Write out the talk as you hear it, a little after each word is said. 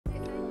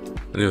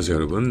안녕하세요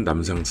여러분,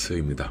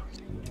 남상스입니다.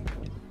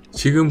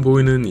 지금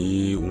보이는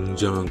이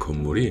웅장한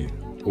건물이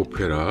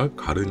오페라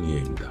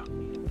가르니에입니다.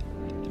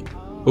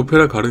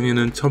 오페라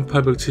가르니에는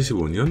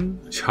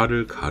 1875년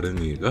샤를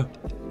가르니에가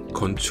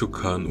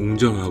건축한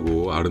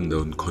웅장하고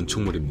아름다운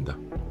건축물입니다.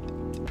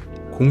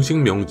 공식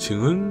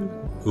명칭은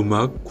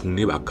음악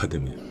국립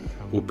아카데미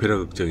오페라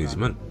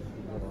극장이지만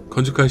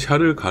건축한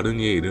샤를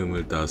가르니에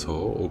이름을 따서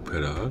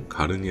오페라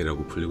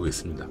가르니에라고 불리고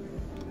있습니다.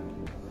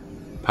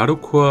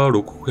 바로크와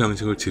로코코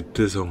양식을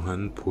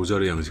집대성한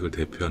보자르 양식을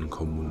대표하는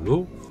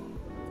건물로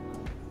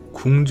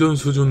궁전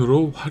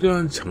수준으로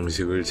화려한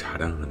장식을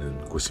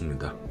자랑하는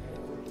곳입니다.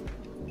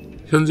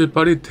 현재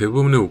파리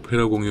대부분의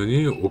오페라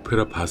공연이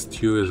오페라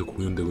바스티유에서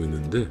공연되고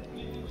있는데,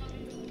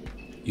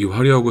 이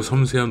화려하고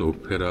섬세한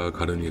오페라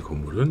가르니에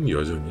건물은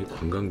여전히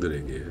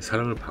관광들에게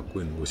사랑을 받고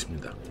있는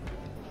곳입니다.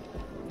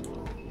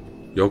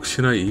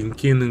 역시나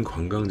인기 있는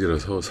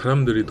관광지라서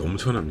사람들이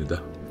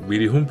넘쳐납니다.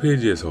 미리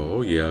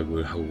홈페이지에서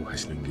예약을 하고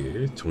가시는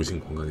게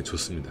정신건강에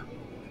좋습니다.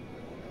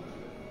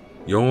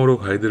 영어로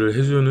가이드를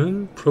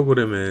해주는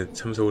프로그램에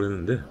참석을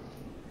했는데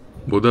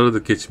못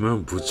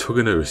알아듣겠지만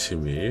무척이나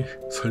열심히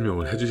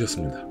설명을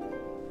해주셨습니다.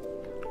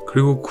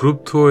 그리고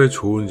그룹 투어의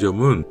좋은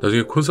점은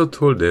나중에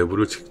콘서트홀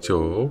내부를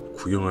직접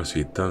구경할 수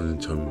있다는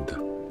점입니다.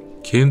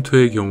 개인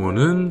투어의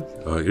경우는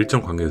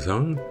일정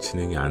관계상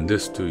진행이 안 될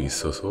수도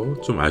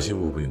있어서 좀 아쉬운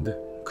부분인데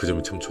그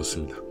점이 참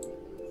좋습니다.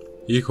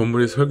 이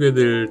건물이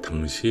설계될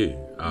당시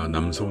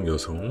남성,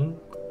 여성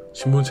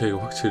신분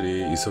차이가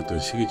확실히 있었던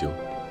시기죠.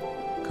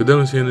 그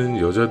당시에는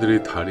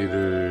여자들이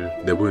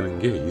다리를 내보이는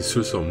게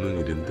있을 수 없는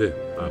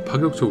일인데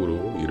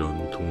파격적으로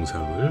이런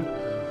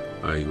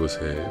동상을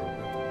이곳에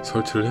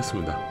설치를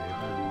했습니다.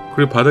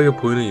 그리고 바닥에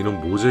보이는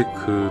이런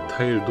모자이크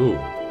타일도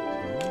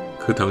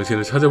그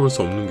당시에는 찾아볼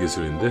수 없는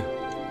기술인데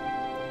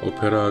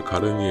오페라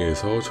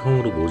가르니에에서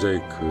처음으로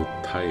모자이크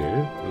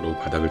타일로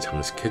바닥을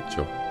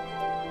장식했죠.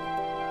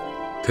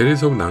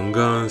 대리석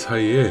난간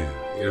사이에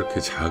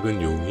이렇게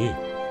작은 용이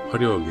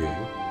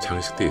화려하게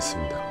장식되어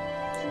있습니다.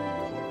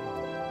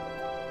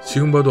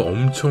 지금 봐도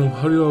엄청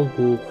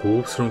화려하고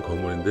고급스러운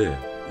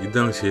건물인데 이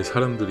당시에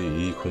사람들이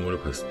이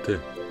건물을 봤을 때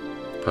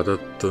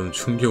받았던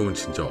충격은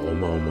진짜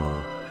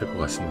어마어마할 것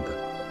같습니다.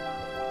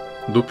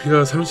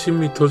 높이가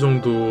 30m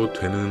정도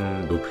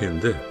되는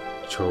높이인데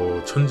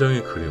저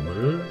천장의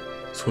그림을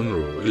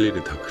손으로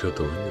일일이 다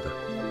그렸다고 합니다.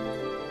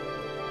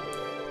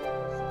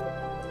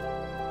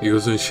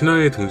 이것은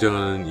신화에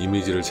등장하는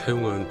이미지를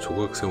차용한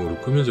조각상으로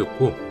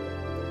꾸며졌고,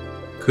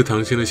 그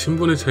당시에는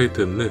신분의 차이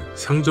때문에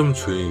상점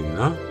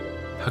주인이나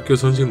학교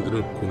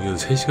선생님들은 공연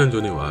 3시간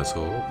전에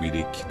와서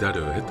미리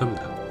기다려야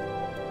했답니다.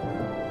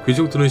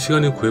 귀족들은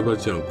시간에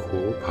구애받지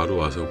않고 바로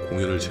와서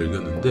공연을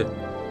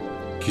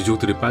즐겼는데,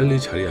 귀족들이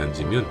빨리 자리에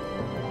앉으면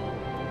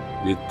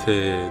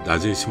밑에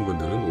낮은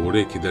신분들은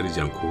오래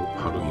기다리지 않고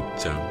바로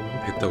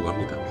입장했다고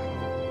합니다.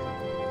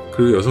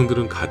 그리고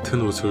여성들은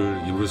같은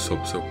옷을 입을 수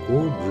없었고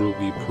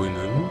무릎이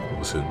보이는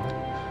옷은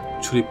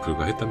출입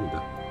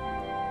불가했답니다.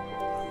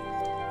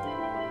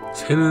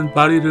 새는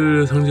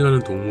파리를 상징하는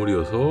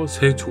동물이어서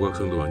새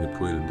조각상도 많이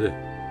보이는데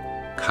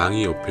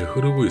강이 옆에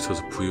흐르고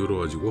있어서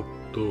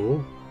부유로워지고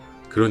또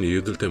그런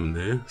이유들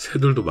때문에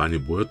새들도 많이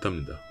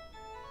모였답니다.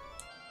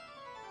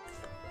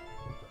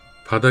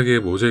 바닥의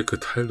모자이크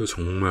타일도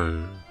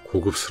정말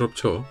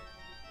고급스럽죠.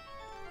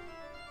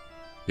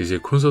 이제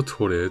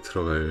콘서트홀에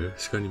들어갈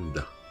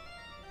시간입니다.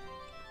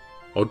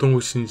 어떤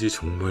곳인지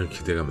정말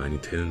기대가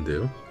많이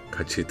되는데요.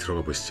 같이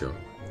들어가 보시죠.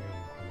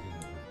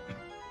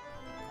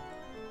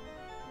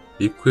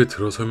 입구에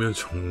들어서면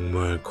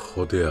정말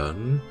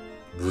거대한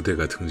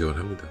무대가 등장을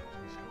합니다.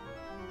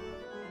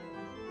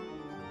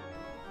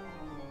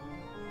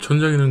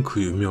 천장에는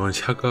그 유명한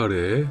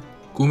샤갈의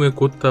꿈의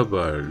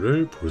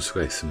꽃다발을 볼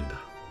수가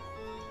있습니다.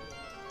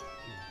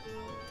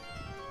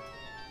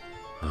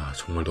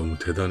 정말 너무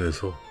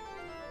대단해서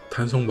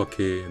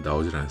탄성밖에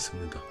나오질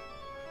않습니다.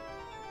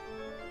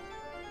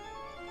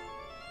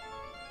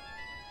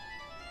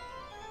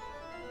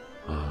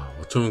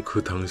 어쩌면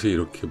그 당시에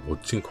이렇게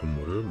멋진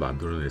건물을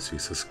만들어낼 수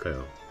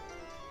있었을까요?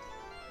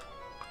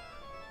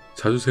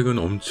 자주색은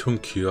엄청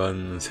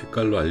귀한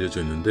색깔로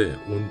알려져 있는데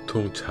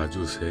온통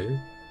자주색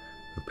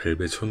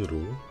벨벳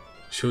천으로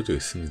씌워져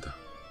있습니다.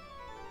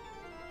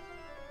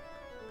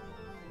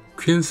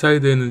 퀸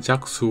사이드에는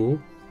짝수,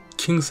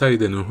 킹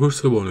사이드에는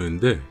홀스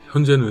번호인데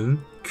현재는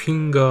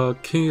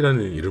퀸과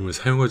킹이라는 이름을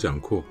사용하지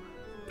않고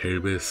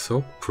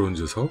벨벳석,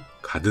 브론즈석,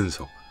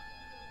 가든석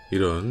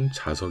이런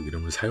자석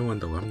이름을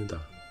사용한다고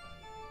합니다.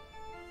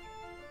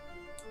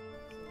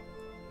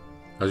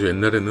 아주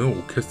옛날에는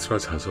오르케스트라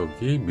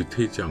자석이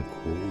밑에 있지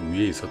않고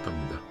위에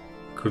있었답니다.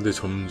 그런데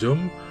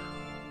점점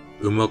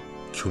음악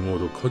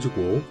규모도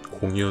커지고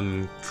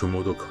공연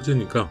규모도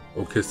커지니까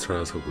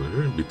오르케스트라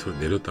자석을 밑으로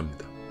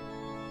내렸답니다.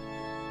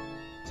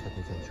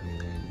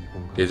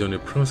 예전에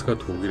프랑스가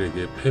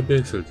독일에게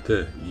패배했을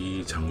때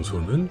이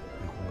장소는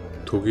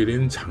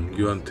독일인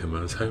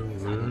장교한테만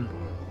사용을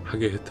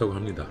하게 했다고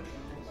합니다.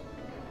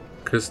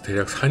 그래서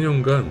대략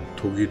 4년간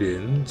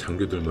독일인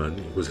장교들만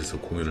이곳에서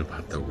공연을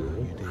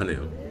봤다고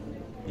하네요.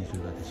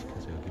 미술가들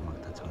시켜서 여기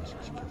막 다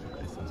장식시켜서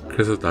그랬었는데.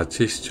 그래서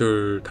나치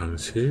시절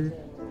당시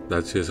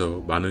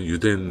나치에서 많은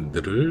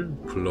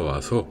유대인들을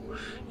불러와서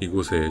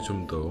이곳에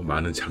좀 더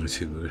많은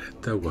장식을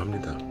했다고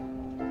합니다.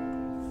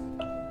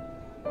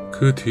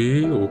 그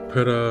뒤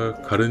오페라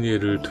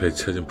가르니에를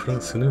되찾은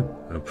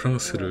프랑스는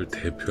프랑스를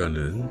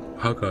대표하는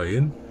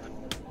화가인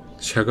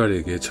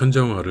샤갈에게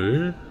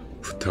천장화를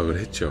부탁을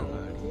했죠.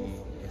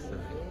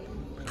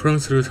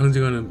 프랑스를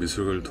상징하는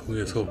미술가를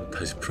통해서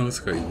다시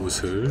프랑스가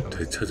이곳을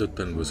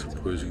되찾았다는 것을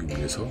보여주기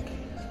위해서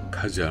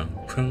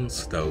가장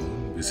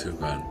프랑스다운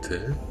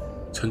미술가한테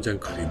천장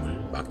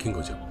그림을 맡긴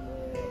거죠.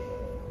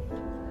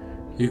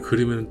 이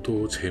그림에는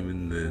또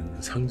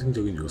재밌는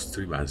상징적인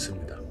요소들이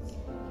많습니다.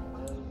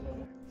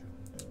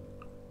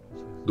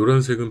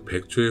 노란색은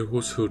백조의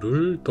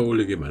호수를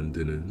떠올리게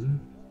만드는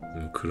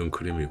그런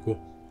그림이고,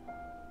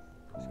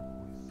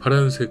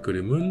 파란색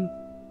그림은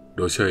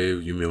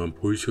러시아의 유명한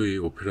볼쇼이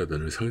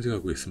오페라단을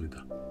상징하고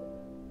있습니다.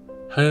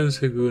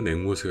 하얀색은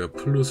앵무새가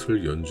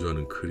플룻을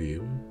연주하는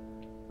그림,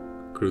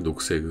 그리고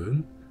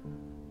녹색은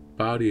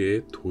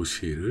파리의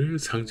도시를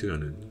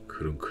상징하는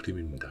그런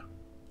그림입니다.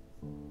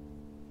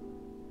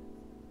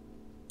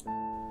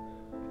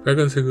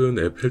 빨간색은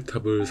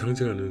에펠탑을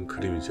상징하는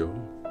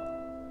그림이죠.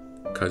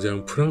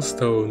 가장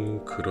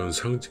프랑스다운 그런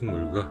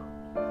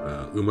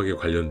상징물과 음악에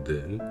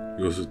관련된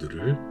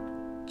요소들을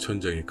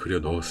천장에 그려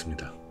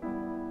넣었습니다.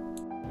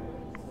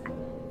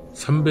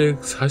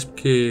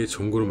 340개의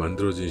전구로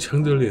만들어진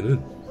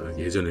샹들리에는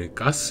예전에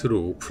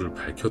가스로 불을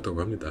밝혔다고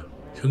합니다.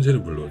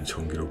 현재는 물론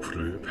전기로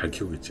불을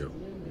밝히고 있죠.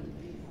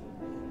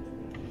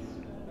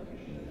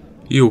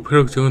 이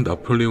오페라 극장은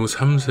나폴레옹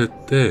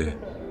 3세 때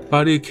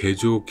파리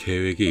개조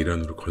계획의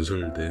일환으로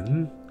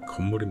건설된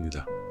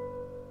건물입니다.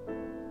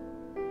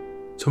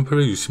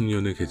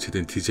 1860년에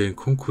개최된 디자인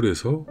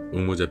콩쿠르에서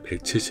응모자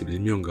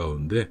 171명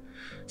가운데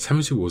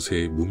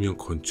 35세의 무명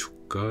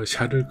건축가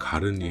샤를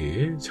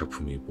가르니에의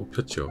작품이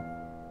뽑혔죠.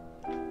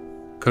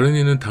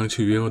 가르니에는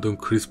당시 유행하던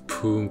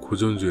그리스풍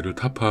고전주의를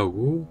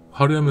타파하고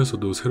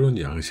화려하면서도 새로운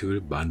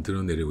양식을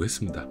만들어내려고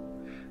했습니다.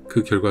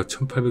 그 결과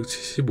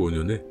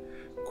 1875년에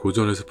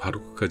고전에서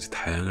바로크까지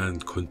다양한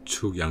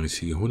건축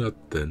양식이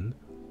혼합된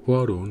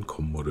호화로운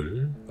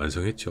건물을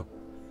완성했죠.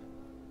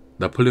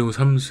 나폴레옹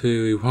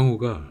 3세의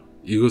황후가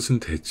이것은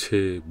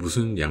대체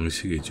무슨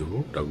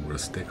양식이죠? 라고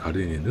물었을 때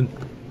가르니에는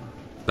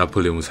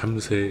나폴레옹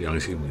 3세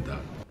양식입니다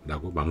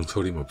라고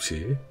망설임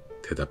없이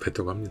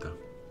대답했다고 합니다.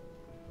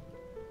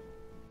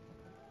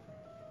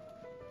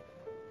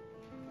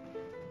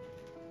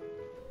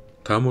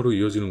 다음으로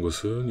이어지는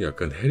것은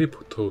약간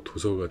해리포터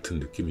도서 같은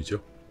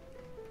느낌이죠.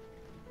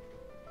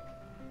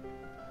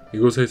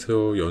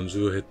 이곳에서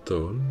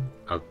연주했던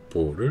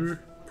악보를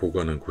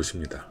보관한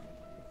곳입니다.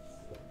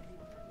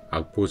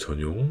 악보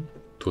전용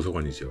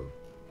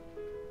도서관이죠.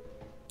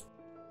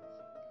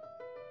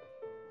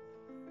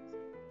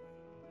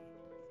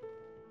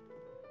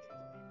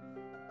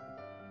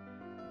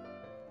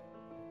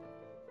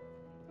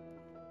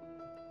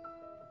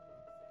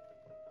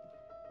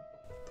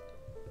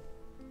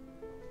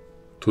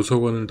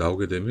 도서관을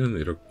나오게 되면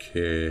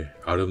이렇게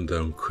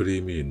아름다운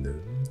그림이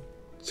있는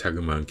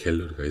자그마한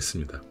갤러리가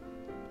있습니다.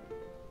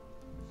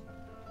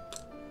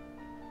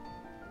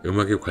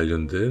 음악에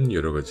관련된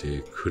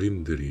여러가지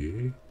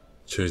그림들이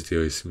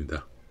전시되어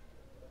있습니다.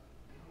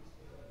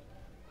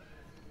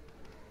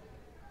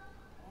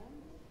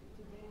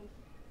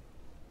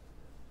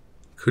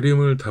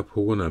 그림을 다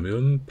보고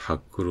나면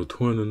밖으로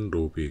통하는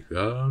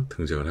로비가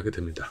등장을 하게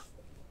됩니다.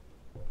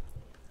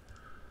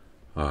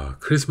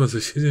 크리스마스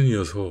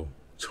시즌이어서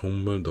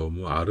정말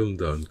너무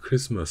아름다운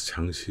크리스마스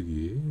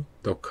장식이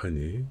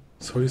떡하니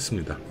서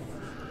있습니다.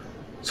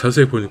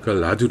 자세히 보니까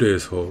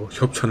라듀레에서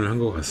협찬을 한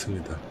것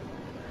같습니다.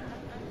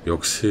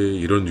 역시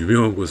이런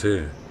유명한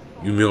곳에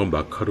유명한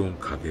마카롱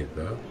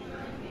가게가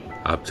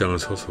앞장을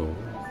서서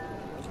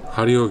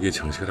화려하게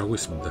장식을 하고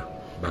있습니다.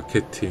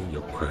 마케팅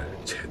역할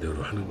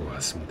제대로 하는 것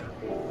같습니다.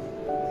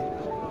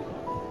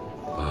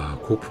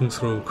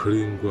 고풍스러운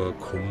그림과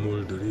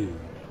건물들이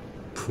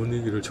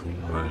분위기를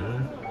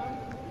정말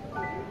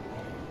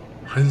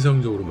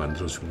환상적으로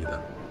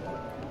만들어줍니다.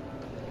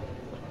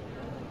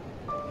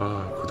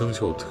 그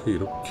당시 어떻게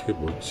이렇게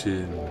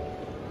멋진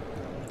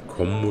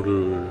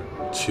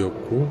건물을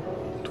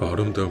지었고 또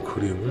아름다운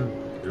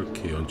그림을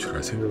이렇게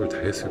연출할 생각을 다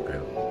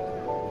했을까요?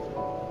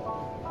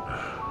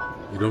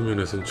 이런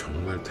면에서는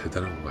정말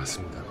대단한 것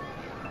같습니다.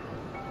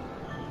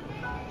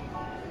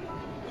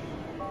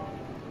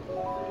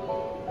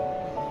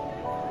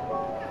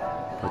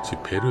 마치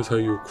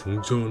베르사유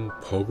궁전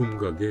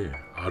버금각의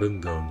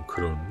아름다운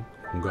그런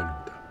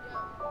공간입니다.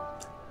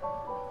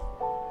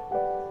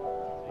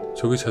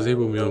 저기 자세히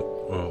보면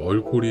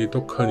얼굴이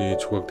떡하니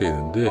조각되어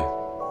있는데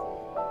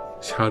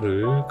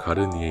샤를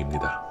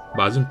가르니에입니다.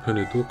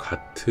 맞은편에도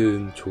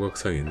같은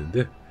조각상이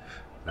있는데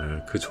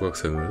그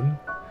조각상은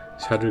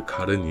샤를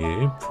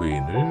가르니에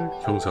부인을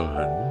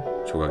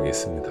형상한 조각이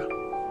있습니다.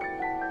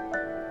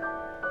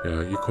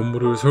 이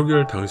건물을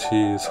설계할 당시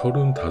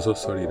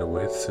 35살이라고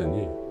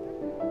했으니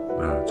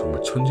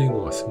정말 천재인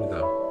것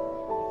같습니다.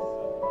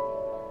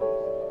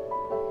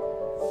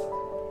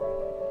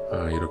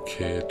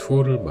 이렇게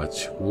투어를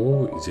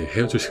마치고 이제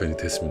헤어질 시간이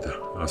됐습니다.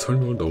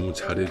 설명을 너무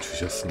잘해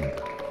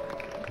주셨습니다.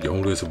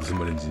 영어로 해서 무슨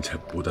말인지는 잘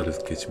못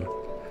알아듣겠지만,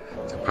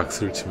 자,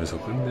 박수를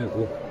치면서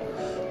끝내고,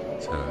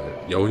 자,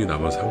 여운이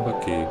남아서 한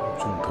바퀴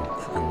좀 더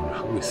구경을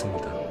하고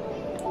있습니다.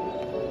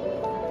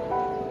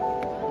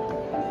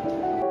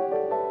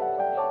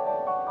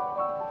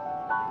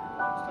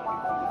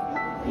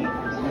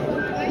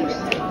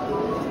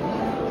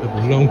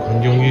 놀라운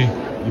광경이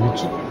입이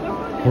쭉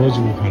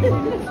벌어지고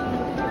가는.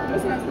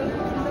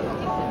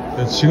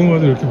 지금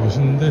와도 이렇게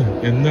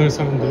멋있는데 옛날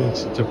사람들은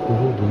진짜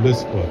보고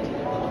놀랬을 것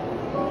같아요.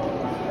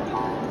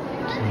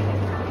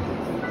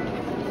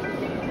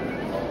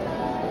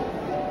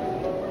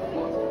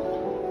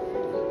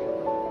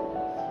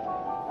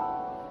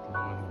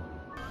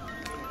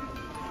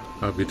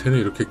 밑에는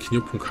이렇게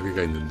기념품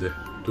가게가 있는데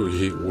또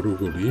이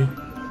오르골이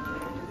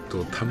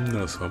또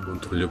탐나서 한번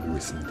돌려보고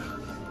있습니다.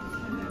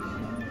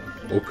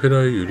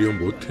 오페라의 유리형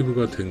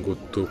모티브가 된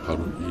곳도 바로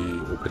이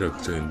오페라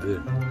극장인데,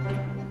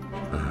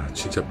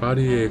 진짜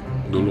파리에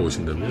놀러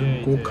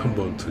오신다면 꼭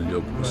한번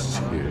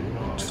들려보시길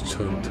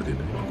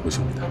추천드리는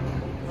곳입니다.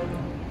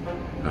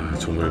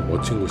 정말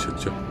멋진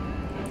곳이었죠.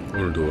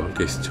 오늘도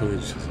함께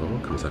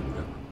시청해주셔서 감사합니다.